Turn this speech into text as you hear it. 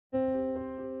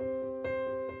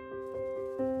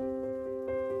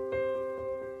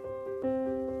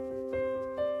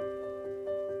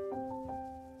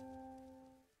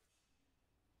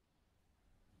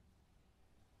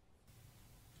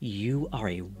are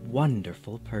a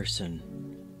wonderful person.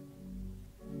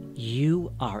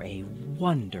 You are a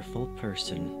wonderful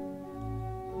person.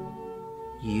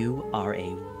 You are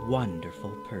a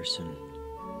wonderful person.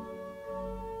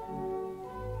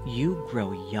 You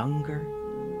grow younger,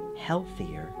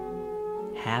 healthier,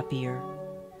 happier,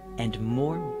 and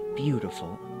more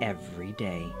beautiful every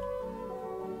day.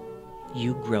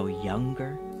 You grow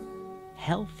younger,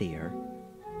 healthier,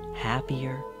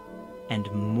 happier, and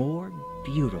more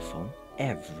beautiful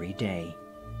every day.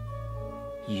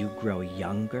 You grow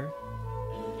younger,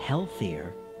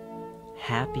 healthier,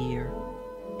 happier,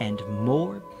 and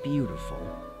more beautiful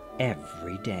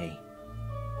every day.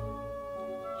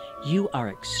 You are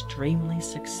extremely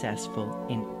successful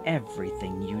in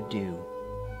everything you do.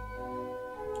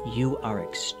 You are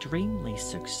extremely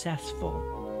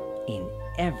successful in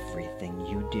everything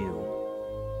you do.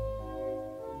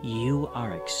 You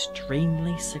are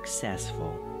extremely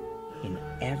successful in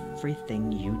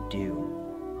everything you do.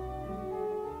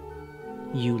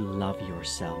 You love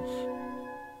yourself.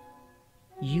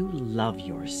 You love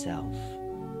yourself.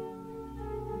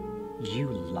 You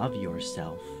love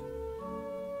yourself.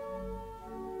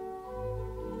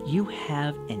 You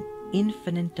have an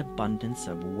infinite abundance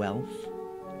of wealth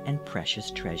and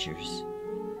precious treasures.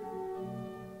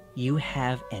 You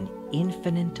have an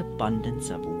infinite abundance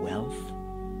of wealth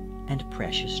and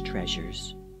precious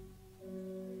treasures.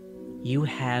 You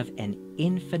have an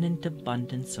infinite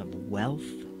abundance of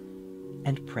wealth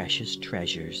and precious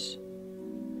treasures.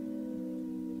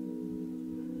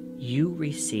 You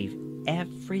receive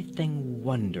everything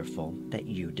wonderful that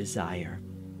you desire.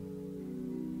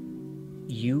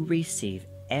 You receive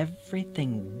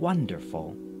everything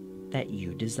wonderful that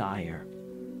you desire.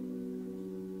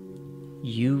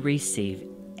 You receive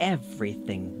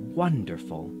everything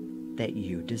wonderful that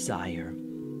you desire.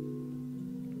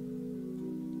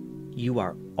 You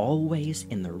are always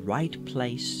in the right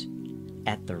place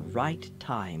at the right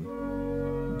time,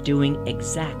 doing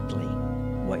exactly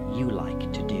what you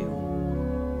like to do.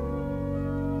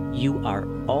 You are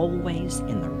always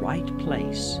in the right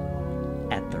place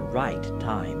at the right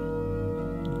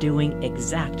time, doing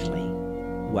exactly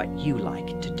what you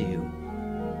like to do.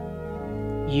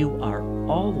 You are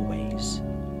always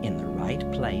in the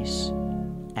right place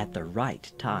at the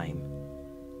right time,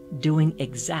 doing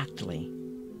exactly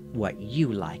what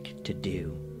you like to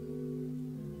do.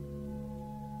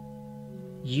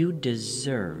 You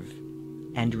deserve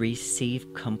and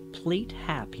receive complete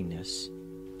happiness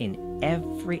in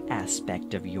every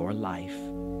aspect of your life.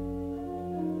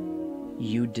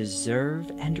 You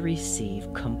deserve and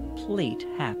receive complete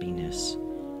happiness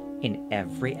in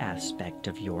every aspect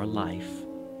of your life.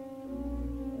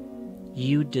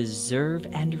 You deserve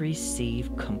and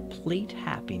receive complete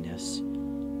happiness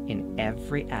in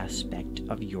every aspect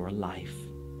of your life.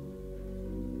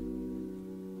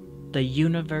 The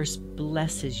universe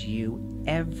blesses you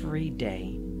every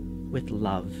day with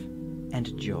love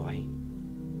and joy.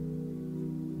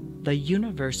 The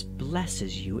universe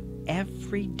blesses you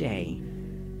every day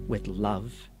with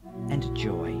love and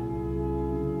joy.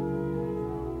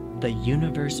 The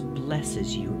universe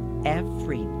blesses you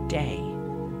every day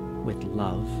with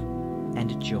love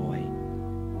and joy.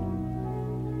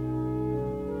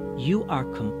 You are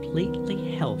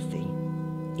completely healthy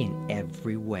in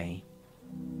every way.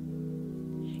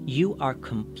 You are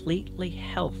completely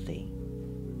healthy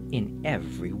in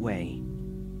every way.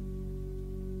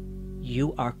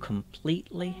 You are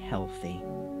completely healthy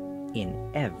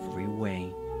in every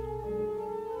way.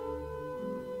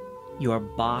 Your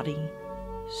body,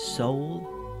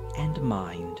 soul, and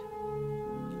mind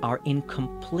are in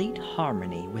complete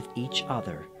harmony with each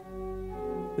other,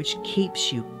 which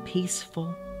keeps you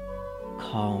peaceful,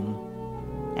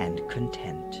 calm, and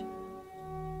content.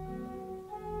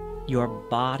 Your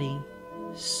body,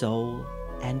 soul,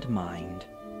 and mind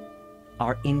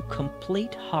are in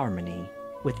complete harmony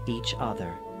with each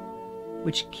other,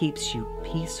 which keeps you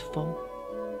peaceful,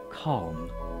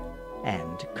 calm,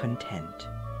 and content.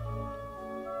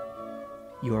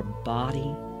 Your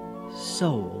body,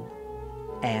 soul,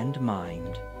 and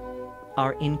mind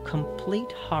are in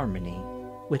complete harmony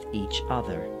with each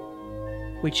other,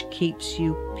 which keeps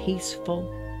you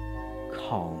peaceful,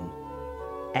 calm,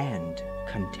 and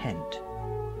content.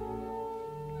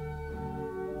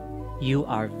 You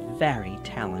are very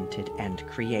talented and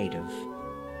creative.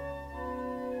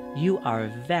 You are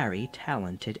very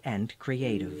talented and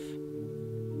creative.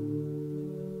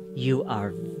 You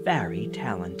are very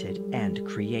talented and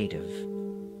creative.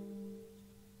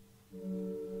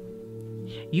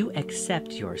 You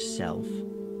accept yourself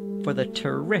for the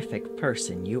terrific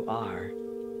person you are.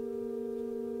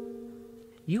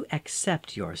 You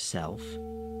accept yourself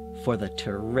for the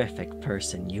terrific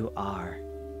person you are.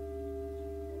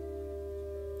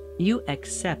 You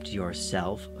accept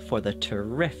yourself for the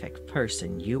terrific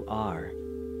person you are.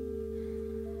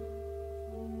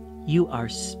 You are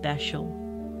special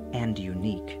and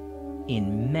unique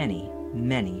in many,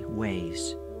 many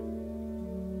ways.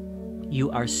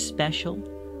 You are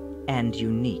special and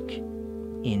unique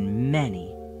in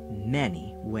many,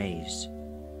 many ways.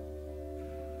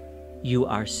 You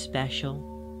are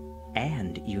special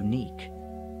and unique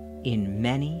in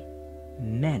many,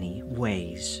 many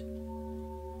ways.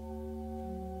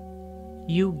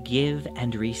 You give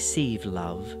and receive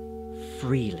love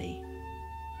freely.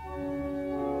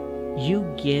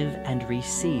 You give and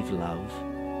receive love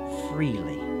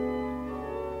freely.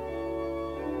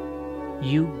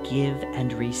 You give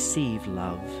and receive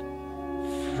love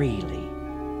freely.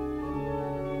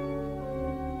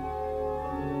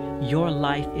 Your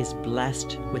life is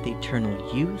blessed with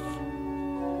eternal youth,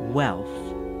 wealth,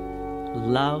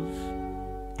 love,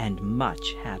 and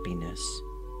much happiness.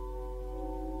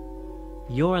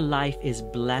 Your life is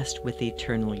blessed with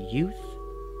eternal youth,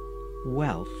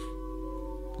 wealth,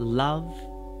 love,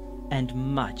 and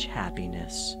much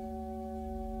happiness.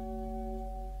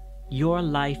 Your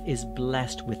life is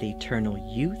blessed with eternal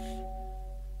youth,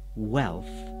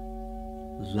 wealth,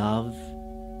 love,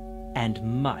 and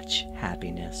much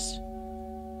happiness.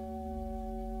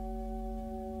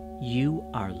 You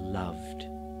are loved.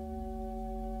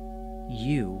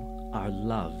 You are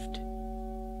loved.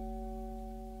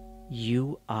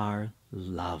 You are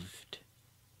loved.